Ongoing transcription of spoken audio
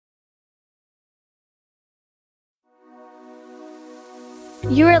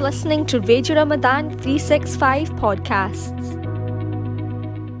You are listening to Radio Ramadan 365 podcasts.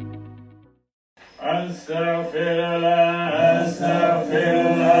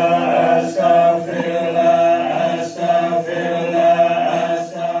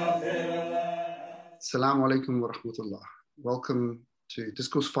 Assalamu alaikum wa rahmatullah. Welcome to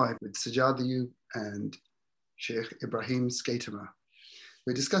Discourse 5 with Sajjad Ayub and Sheikh Ibrahim Skatemer.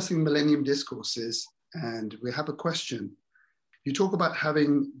 We're discussing Millennium Discourses and we have a question. You talk about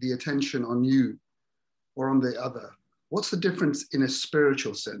having the attention on you or on the other. What's the difference in a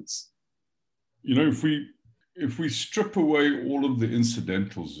spiritual sense? You know, if we strip away all of the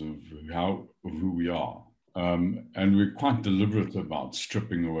incidentals of who we are, and we're quite deliberate about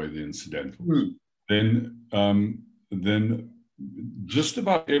stripping away the incidentals, then just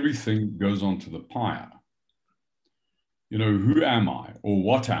about everything goes onto the pyre. You know, who am I or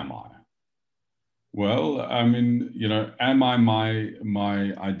what am I? Well, I mean, you know, am I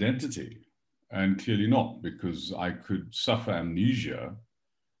my identity? And clearly not, because I could suffer amnesia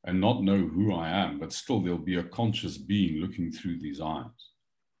and not know who I am, but still there'll be a conscious being looking through these eyes.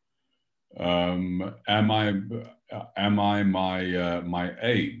 Am I my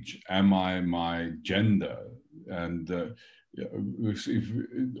age? Am I my gender? And if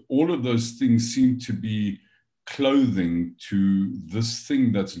all of those things seem to be clothing to this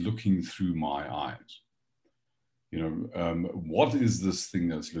thing that's looking through my eyes. You know, what is this thing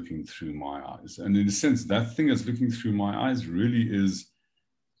that's looking through my eyes? And in a sense, that thing that's looking through my eyes really is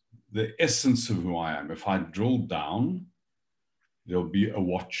the essence of who I am. If I drill down, there'll be a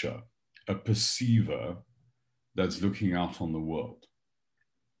watcher, a perceiver that's looking out on the world.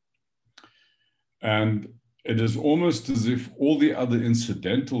 And it is almost as if all the other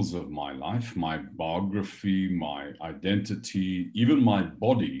incidentals of my life, my biography, my identity, even my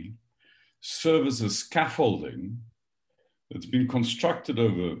body, serve as a scaffolding that's been constructed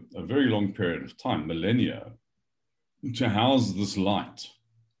over a very long period of time, millennia, to house this light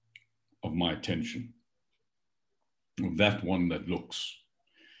of my attention, of that one that looks.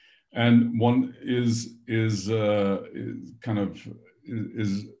 And one is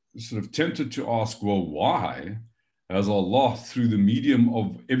sort of tempted to ask, well, why has Allah, through the medium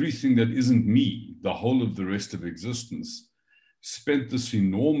of everything that isn't me, the whole of the rest of existence, spent this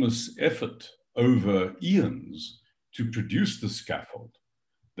enormous effort over eons to produce the scaffold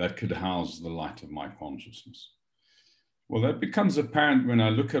that could house the light of my consciousness? Well, that becomes apparent when I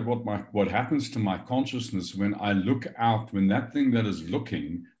look at what happens to my consciousness when I look out, when that thing that is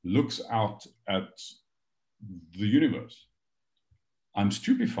looking looks out at the universe. I'm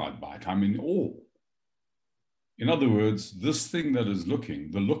stupefied by it. I'm in awe. In other words, this thing that is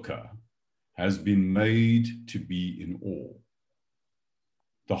looking, the looker, has been made to be in awe.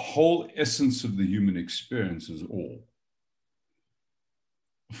 The whole essence of the human experience is awe.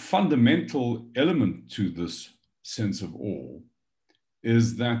 A fundamental element to this sense of awe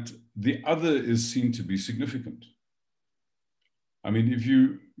is that the other is seen to be significant. I mean, if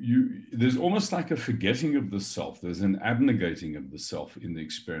there's almost like a forgetting of the self. There's an abnegating of the self in the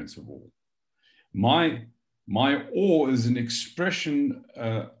experience of awe. My awe is an expression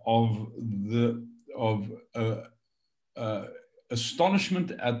of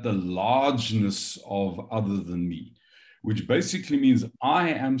astonishment at the largeness of other than me, which basically means I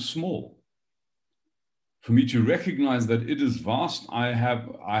am small. For me to recognize that it is vast, I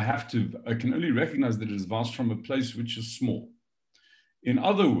can only recognize that it is vast from a place which is small. In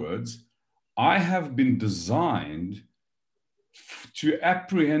other words, I have been designed to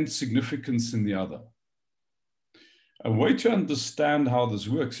apprehend significance in the other. A way to understand how this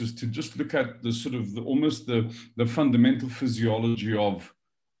works is to just look at the sort of almost the fundamental physiology of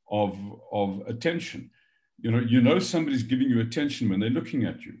attention. You know somebody's giving you attention when they're looking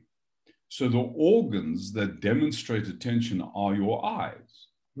at you. So the organs that demonstrate attention are your eyes.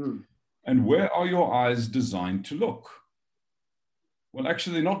 And where are your eyes designed to look? Well,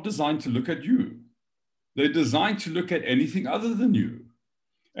 actually, they're not designed to look at you. They're designed to look at anything other than you.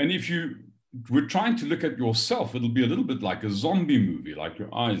 And if you were trying to look at yourself, it'll be a little bit like a zombie movie, like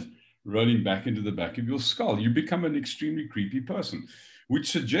your eyes rolling back into the back of your skull. You become an extremely creepy person, which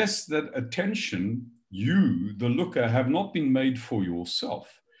suggests that attention, you, the looker, have not been made for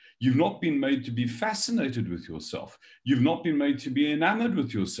yourself. You've not been made to be fascinated with yourself. You've not been made to be enamored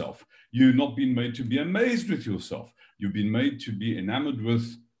with yourself. You've not been made to be amazed with yourself. You've been made to be enamored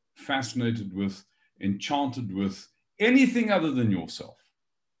with, fascinated with, enchanted with anything other than yourself.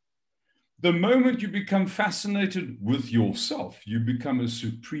 The moment you become fascinated with yourself, you become a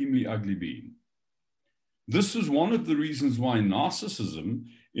supremely ugly being. This is one of the reasons why narcissism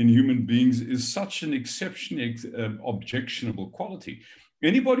in human beings is such an exceptionally objectionable quality.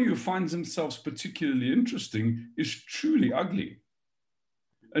 Anybody who finds themselves particularly interesting is truly ugly.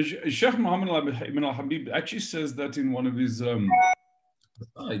 Sheikh Muhammad ibn al-Habib actually says that in one of his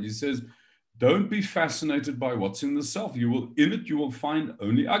he says, don't be fascinated by what's in the self. In it you will find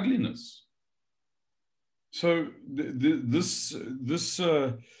only ugliness. So the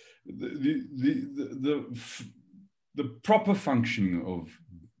proper functioning of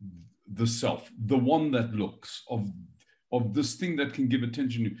the self, the one that looks, of this thing that can give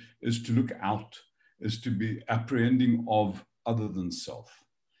attention, is to look out, is to be apprehending of other than self,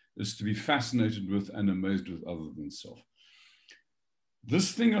 is to be fascinated with and amazed with other than self.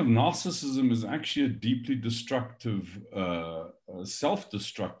 This thing of narcissism is actually a deeply destructive,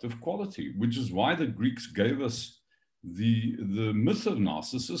 self-destructive quality, which is why the Greeks gave us the myth of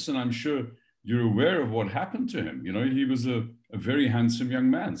Narcissus. And I'm sure you're aware of what happened to him. You know, he was a very handsome young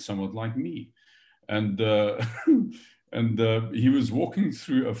man, somewhat like me. And, he was walking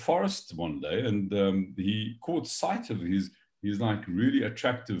through a forest one day, and he caught sight of his like really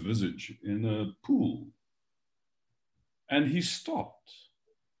attractive visage in a pool. And he stopped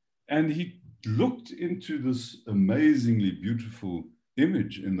and he looked into this amazingly beautiful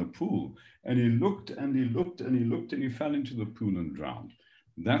image in the pool. And he looked and he looked and he looked and he fell into the pool and drowned.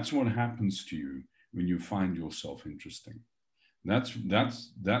 That's what happens to you when you find yourself interesting. That's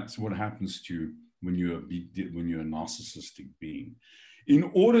what happens to you when you're a narcissistic being. In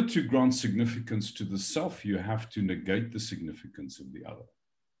order to grant significance to the self, you have to negate the significance of the other.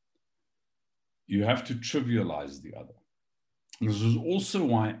 You have to trivialize the other. This is also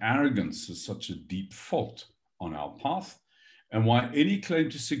why arrogance is such a deep fault on our path, and why any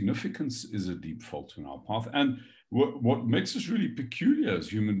claim to significance is a deep fault on our path. And what makes us really peculiar as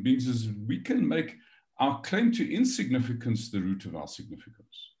human beings is we can make our claim to insignificance the root of our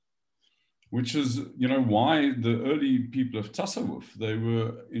significance, which is, you know, why the early people of Tasawwuf, they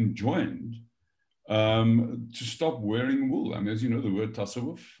were enjoined to stop wearing wool. I mean, as you know, the word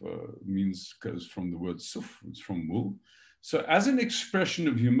Tasawwuf goes from the word suf, it's from wool. So as an expression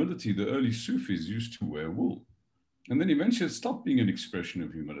of humility, the early Sufis used to wear wool. And then eventually it stopped being an expression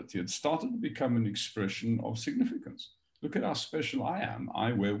of humility. It started to become an expression of significance. Look at how special I am.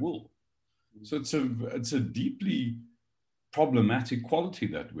 I wear wool. So it's a deeply problematic quality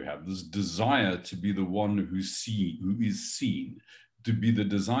that we have, this desire to be the one who is seen, to be the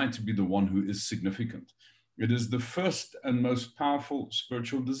desire to be the one who is significant. It is the first and most powerful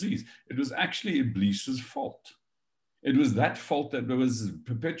spiritual disease. It was actually Iblis's fault. It was that fault that was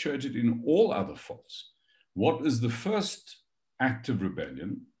perpetuated in all other faults. What is the first act of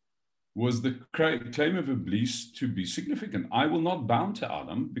rebellion was the claim of Iblis to be significant. I will not bow to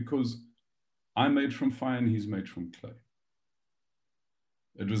Adam because I'm made from fire and he's made from clay.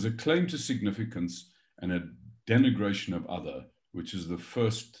 It was a claim to significance and a denigration of other, which is the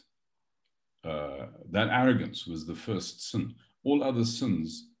first, that arrogance was the first sin. All other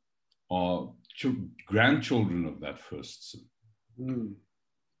sins are grandchildren of that first sin. Mm.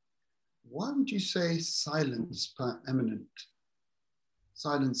 Why would you say silence preeminent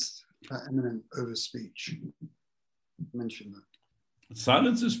over speech? Mention that.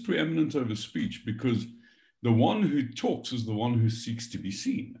 Silence is preeminent over speech because the one who talks is the one who seeks to be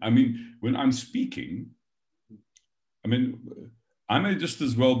seen. I mean, when I'm speaking, I may just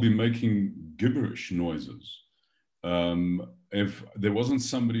as well be making gibberish noises if there wasn't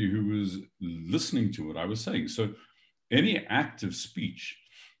somebody who was listening to what I was saying. So any act of speech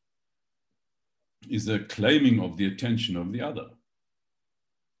is a claiming of the attention of the other.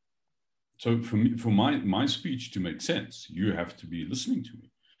 So for my speech to make sense, you have to be listening to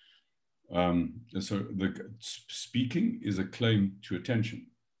me. So the speaking is a claim to attention.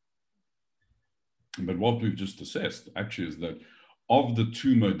 But what we've just assessed actually is that of the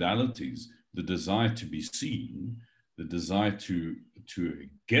two modalities, the desire to be seen, the desire to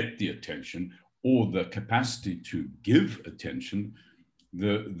get the attention, or the capacity to give attention,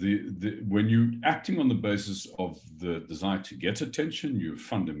 when you're acting on the basis of the desire to get attention, you're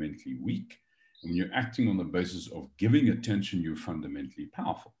fundamentally weak. When you're acting on the basis of giving attention, you're fundamentally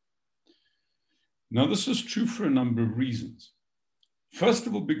powerful. Now, this is true for a number of reasons. First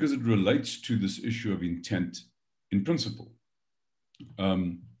of all, because it relates to this issue of intent in principle.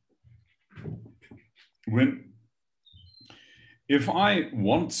 If I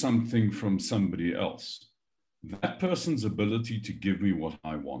want something from somebody else, that person's ability to give me what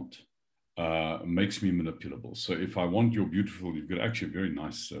I want makes me manipulable. So if I want your beautiful, you've got actually a very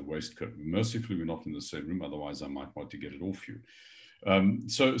nice waistcoat. Mercifully, we're not in the same room, otherwise I might want to get it off you.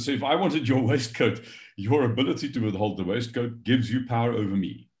 So if I wanted your waistcoat, your ability to withhold the waistcoat gives you power over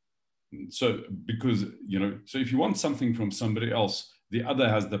me. So because, so if you want something from somebody else, the other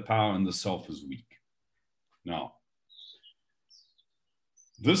has the power and the self is weak. Now,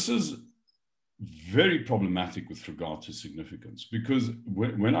 this is very problematic with regard to significance, because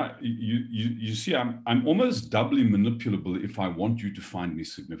when you see, I'm almost doubly manipulable if I want you to find me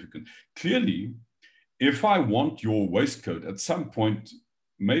significant. Clearly, if I want your waistcoat, at some point,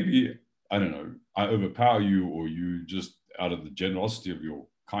 maybe, I don't know, I overpower you, or you just, out of the generosity of your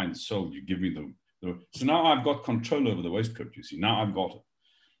kind soul, you give me so now I've got control over the waistcoat, you see. Now I've got it.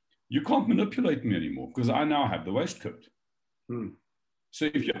 You can't manipulate me anymore because I now have the waistcoat. So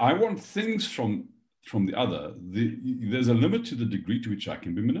if I want things from the other, there's a limit to the degree to which I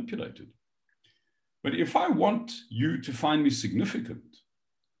can be manipulated. But if I want you to find me significant,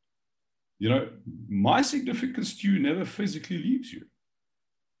 you know, my significance to you never physically leaves you.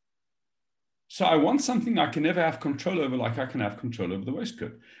 So I want something I can never have control over, like I can have control over the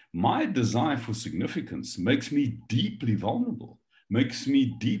waistcoat. My desire for significance makes me deeply vulnerable, makes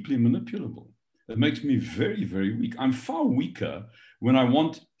me deeply manipulable. It makes me very, very weak. I'm far weaker when I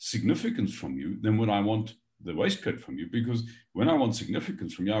want significance from you than when I want the waistcoat from you, because when I want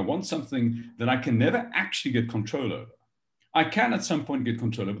significance from you, I want something that I can never actually get control over. I can at some point get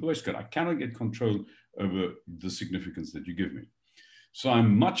control over the waistcoat. I cannot get control over the significance that you give me. So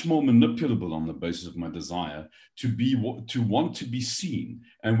I'm much more manipulable on the basis of my desire to want to be seen.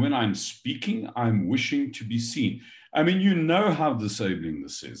 And when I'm speaking, I'm wishing to be seen. I mean, you know how disabling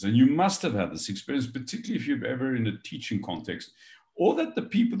this is, and you must have had this experience, particularly if you're ever in a teaching context. All that the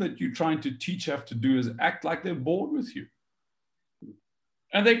people that you're trying to teach have to do is act like they're bored with you.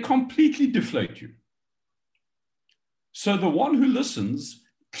 And they completely deflate you. So the one who listens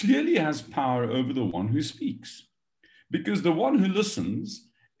clearly has power over the one who speaks. Because the one who listens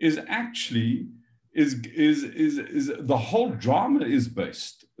is actually, the whole drama is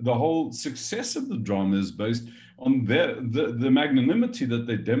based, the whole success of the drama is based on the magnanimity that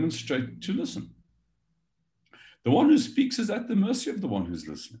they demonstrate to listen. The one who speaks is at the mercy of the one who's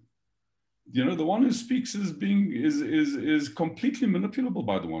listening. You know, the one who speaks is completely manipulable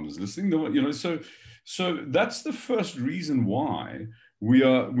by the one who's listening. You know, so that's the first reason why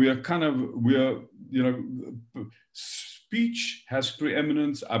speech has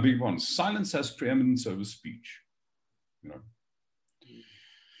preeminence. Silence has preeminence over speech. You know.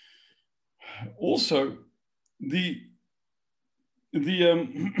 Also,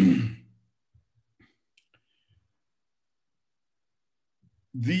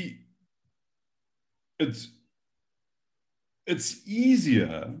 it's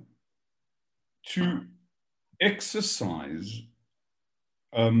easier to exercise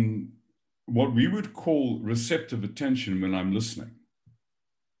what we would call receptive attention when I'm listening.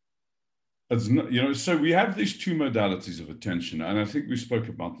 It's not, you know, so we have these two modalities of attention, and I think we spoke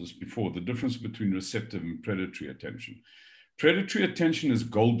about this before, the difference between receptive and predatory attention. Predatory attention is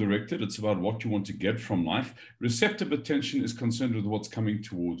goal-directed. It's about what you want to get from life. Receptive attention is concerned with what's coming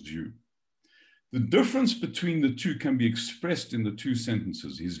towards you. The difference between the two can be expressed in the two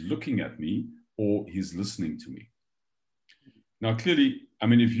sentences. He's looking at me, or he's listening to me. Now, clearly, I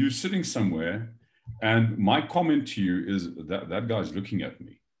mean, if you're sitting somewhere and my comment to you is that guy's looking at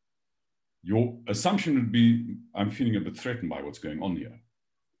me, your assumption would be, I'm feeling a bit threatened by what's going on here.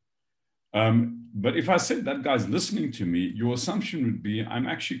 But if I said that guy's listening to me, your assumption would be, I'm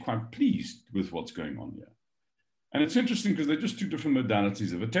actually quite pleased with what's going on here. And it's interesting because they're just two different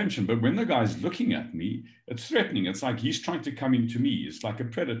modalities of attention. But when the guy's looking at me, it's threatening. It's like he's trying to come into me. It's like a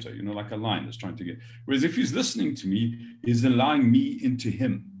predator, you know, like a lion is trying to get. Whereas if he's listening to me, he's allowing me into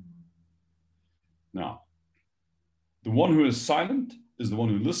him. Now, the one who is silent is the one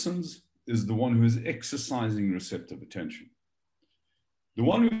who listens, is the one who is exercising receptive attention. The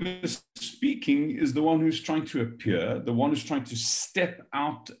one who is speaking is the one who's trying to appear, the one who's trying to step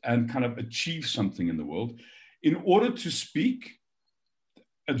out and kind of achieve something in the world. In order to speak,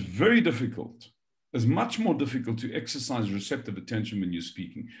 it's very difficult. It's much more difficult to exercise receptive attention when you're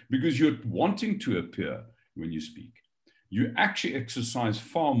speaking because you're wanting to appear when you speak. You actually exercise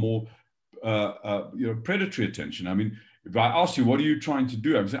far more predatory attention. I mean, if I ask you, what are you trying to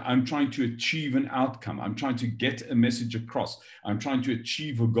do? I'm trying to achieve an outcome. I'm trying to get a message across. I'm trying to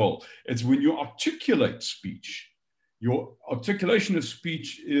achieve a goal. It's when you articulate speech. Your articulation of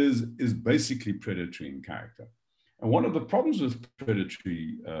speech is basically predatory in character. And one of the problems with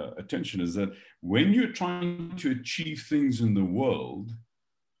predatory attention is that when you're trying to achieve things in the world,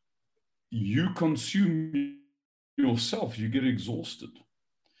 you consume yourself, you get exhausted.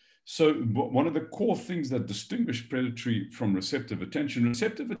 So one of the core things that distinguish predatory from receptive attention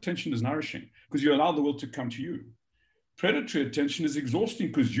is nourishing because you allow the world to come to you. Predatory attention is exhausting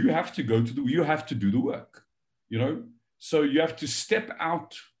because you have to do the work, you know? So you have to step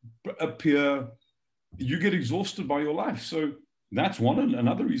out, appear, you get exhausted by your life. So that's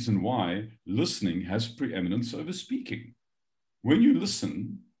another reason why listening has preeminence over speaking. When you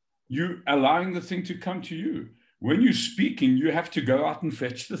listen, you're allowing the thing to come to you. When you're speaking, you have to go out and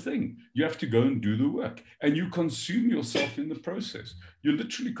fetch the thing. You have to go and do the work. And you consume yourself in the process. You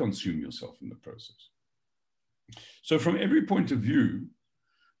literally consume yourself in the process. So from every point of view,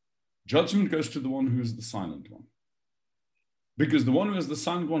 judgment goes to the one who is the silent one. Because the one who is the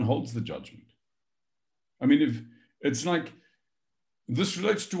silent one holds the judgment. I mean, if it's like, this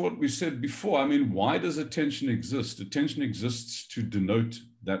relates to what we said before. I mean, why does attention exist? Attention exists to denote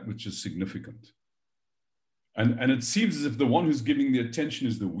that which is significant. And it seems as if the one who's giving the attention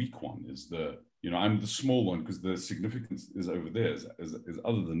is the weak one, is the, I'm the small one because the significance is over there, is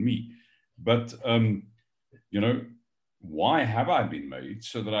other than me. But, why have I been made?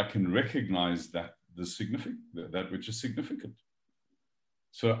 So that I can recognize that that which is significant.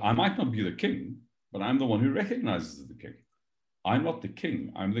 So I might not be the king, but I'm the one who recognizes the king. I'm not the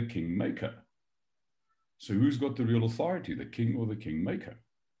king, I'm the king maker. So who's got the real authority, the king or the king maker?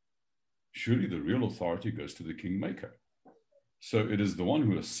 Surely the real authority goes to the king maker. So it is the one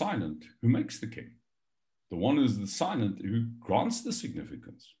who is silent who makes the king. The one who is the silent who grants the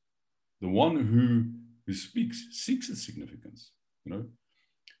significance. The one who speaks seeks the significance,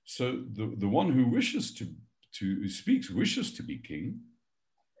 So the one who who speaks wishes to be king,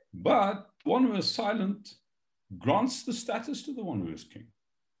 but the one who is silent grants the status to the one who is king.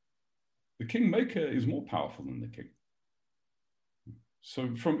 The king maker is more powerful than the king.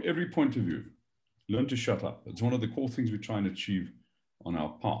 So from every point of view, learn to shut up. It's one of the core things we try and achieve on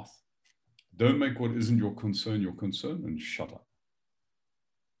our path. Don't make what isn't your concern, and shut up.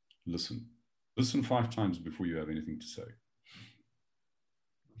 Listen. Listen 5 times before you have anything to say.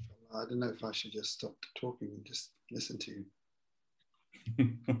 I don't know if I should just stop talking and just listen to you.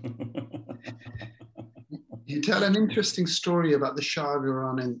 You tell an interesting story about the Shah of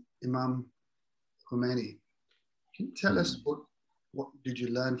Iran and Imam Khomeini. Can you tell us what did you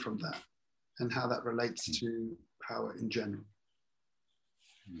learn from that and how that relates to power in general?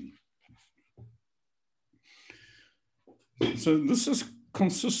 So this is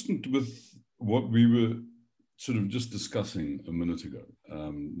consistent with what we were sort of just discussing a minute ago.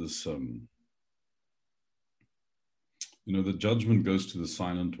 The judgment goes to the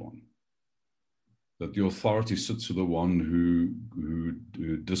silent one. That the authority sits with the one who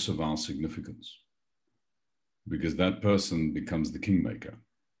disavows significance. Because that person becomes the kingmaker.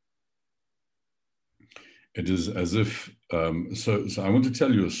 It is as if, so I want to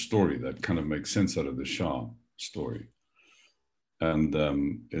tell you a story that kind of makes sense out of the Shah story. And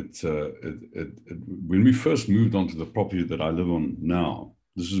when we first moved onto the property that I live on now,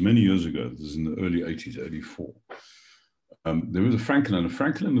 this is many years ago, this is in the early 80s, 84. There was a francolin. A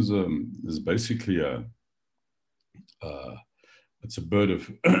francolin is basically it's a bird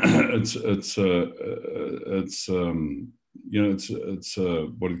of it's what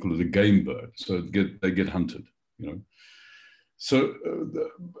do you call it, a game bird. So they get hunted, So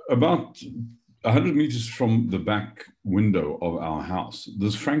about 100 meters from the back window of our house,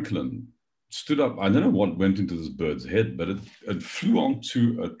 this francolin stood up. I don't know what went into this bird's head, but it flew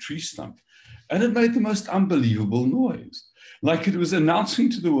onto a tree stump, and it made the most unbelievable noise, like it was announcing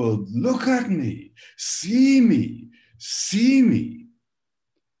to the world, "Look at me, see me, see me."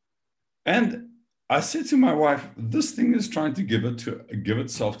 And I said to my wife, "This thing is trying to give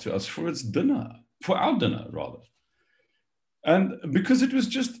itself to us for its dinner, for our dinner rather." And because it was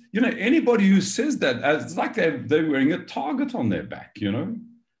just, anybody who says that, it's like they're wearing a target on their back,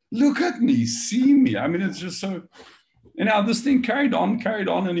 Look at me, see me. I mean, it's just so, this thing carried on,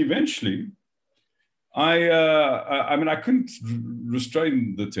 and eventually I couldn't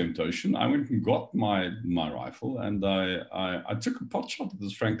restrain the temptation. I went and got my rifle, and I took a pot shot at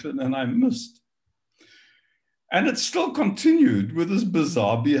this francolin, and I missed. And it still continued with this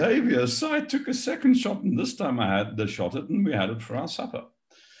bizarre behavior. So I took a second shot, and this time I had the shot it, and we had it for our supper.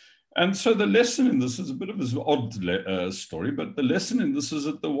 And so the lesson in this is a bit of an odd story, but the lesson in this is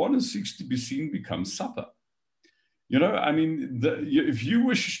that the one who seeks to be seen becomes supper. If you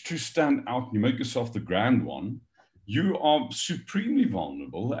wish to stand out and you make yourself the grand one, you are supremely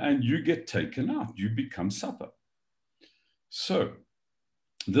vulnerable and you get taken out. You become supper. So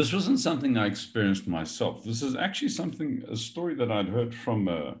this wasn't something I experienced myself. This is actually a story that I'd heard from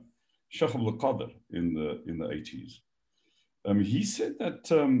Sheikh Abdul Qadir in the 80s. He said that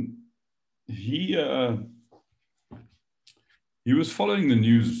he was following the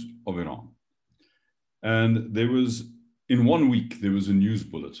news of Iran. And in 1 week, there was a news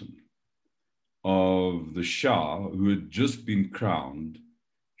bulletin. of the Shah, who had just been crowned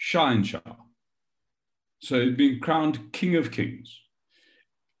Shah-in-Shah. So he'd been crowned King of Kings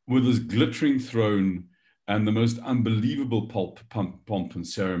with his glittering throne and the most unbelievable pomp and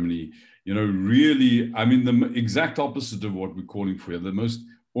ceremony. You know, really, I mean, the exact opposite of what we're calling for here, the most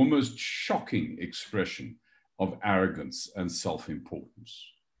almost shocking expression of arrogance and self-importance.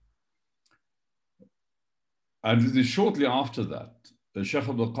 And shortly after that, Sheikh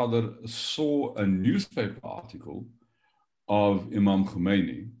Abdul Qadir saw a newspaper article of Imam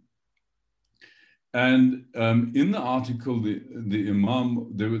Khomeini. And in the article, the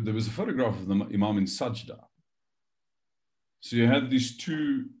Imam, there was a photograph of the Imam in Sajda. So you had these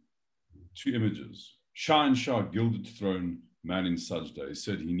two images, Shah-in-Shah, gilded throne, man in Sajda. He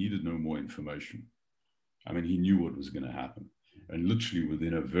said he needed no more information. I mean, he knew what was going to happen. And literally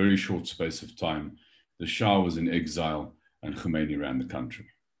within a very short space of time, the Shah was in exile and Khomeini ran the country.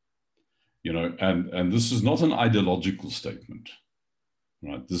 You know, and this is not an ideological statement,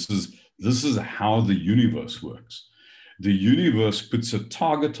 right? This is how the universe works. The universe puts a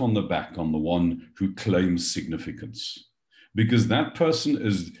target on the back on the one who claims significance, because that person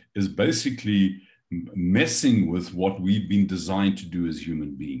is basically messing with what we've been designed to do as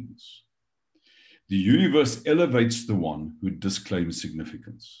human beings. The universe elevates the one who disclaims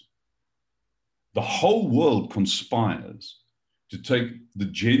significance. The whole world conspires to take the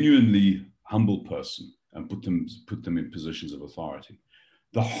genuinely humble person and put them in positions of authority.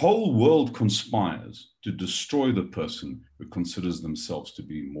 The whole world conspires to destroy the person who considers themselves to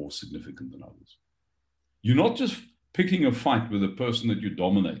be more significant than others. You're not just picking a fight with a person that you're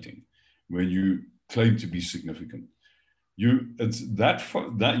dominating when you claim to be significant. You're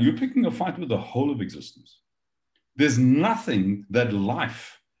picking a fight with the whole of existence. There's nothing that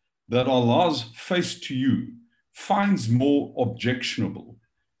life, that Allah's face to you, finds more objectionable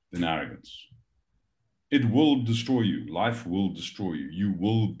than arrogance. It will destroy you. Life will destroy you. You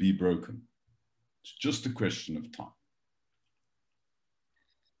will be broken. It's just a question of time.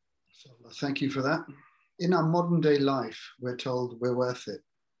 So, thank you for that. In our modern day life, we're told we're worth it.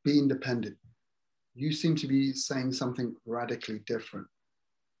 Be independent. You seem to be saying something radically different.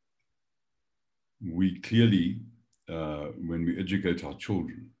 We clearly, when we educate our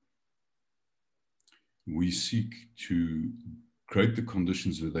children, we seek to create the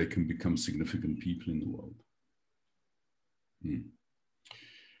conditions where they can become significant people in the world.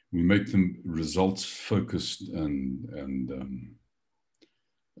 We make them results focused and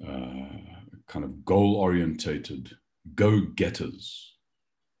kind of goal orientated, go-getters.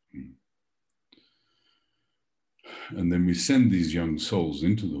 And then we send these young souls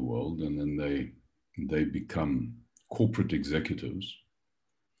into the world, and then they become corporate executives,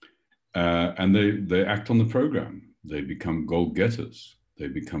 and they act on the program. They become goal-getters. They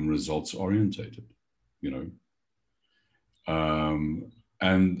become results-orientated, you know.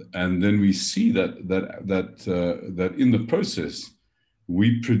 And then we see that in the process,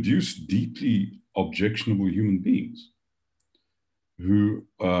 we produce deeply objectionable human beings who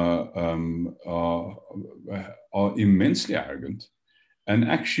are immensely arrogant and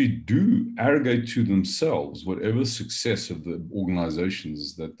actually do arrogate to themselves whatever success of the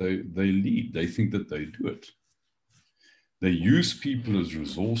organizations that they lead. They think that they do it. They use people as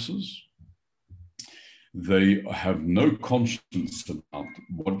resources. They have no conscience about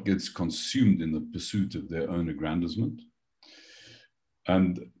what gets consumed in the pursuit of their own aggrandizement.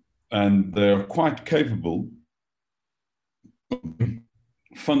 And they're quite capable of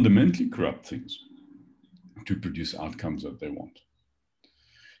fundamentally corrupt things to produce outcomes that they want.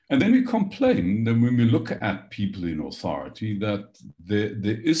 And then we complain that when we look at people in authority, that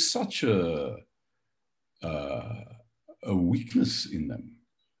there is such a weakness in them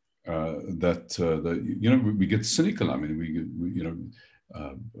that you know, we get cynical. I mean, we you know,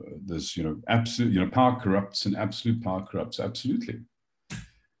 there's, you know, absolute, you know, power corrupts and absolute power corrupts, absolutely.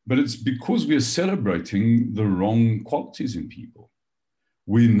 But it's because we are celebrating the wrong qualities in people.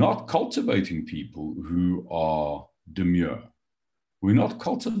 We're not cultivating people who are demure. We're not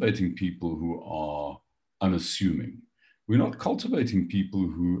cultivating people who are unassuming. We're not cultivating people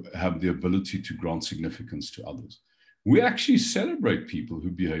who have the ability to grant significance to others. We actually celebrate people who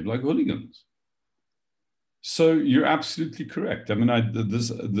behave like hooligans. So you're absolutely correct. I mean,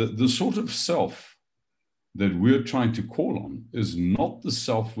 the sort of self that we're trying to call on is not the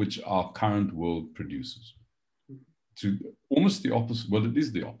self which our current world produces. To almost the opposite. Well, it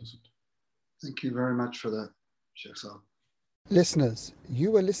is the opposite. Thank you very much for that, Sheikh Saad. Listeners,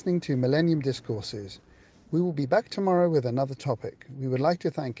 you are listening to Millennium Discourses. We will be back tomorrow with another topic. We would like to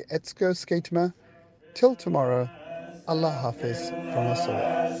thank Etzko Skatemer. Till tomorrow, Allah Hafiz from us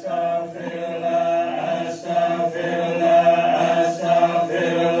all.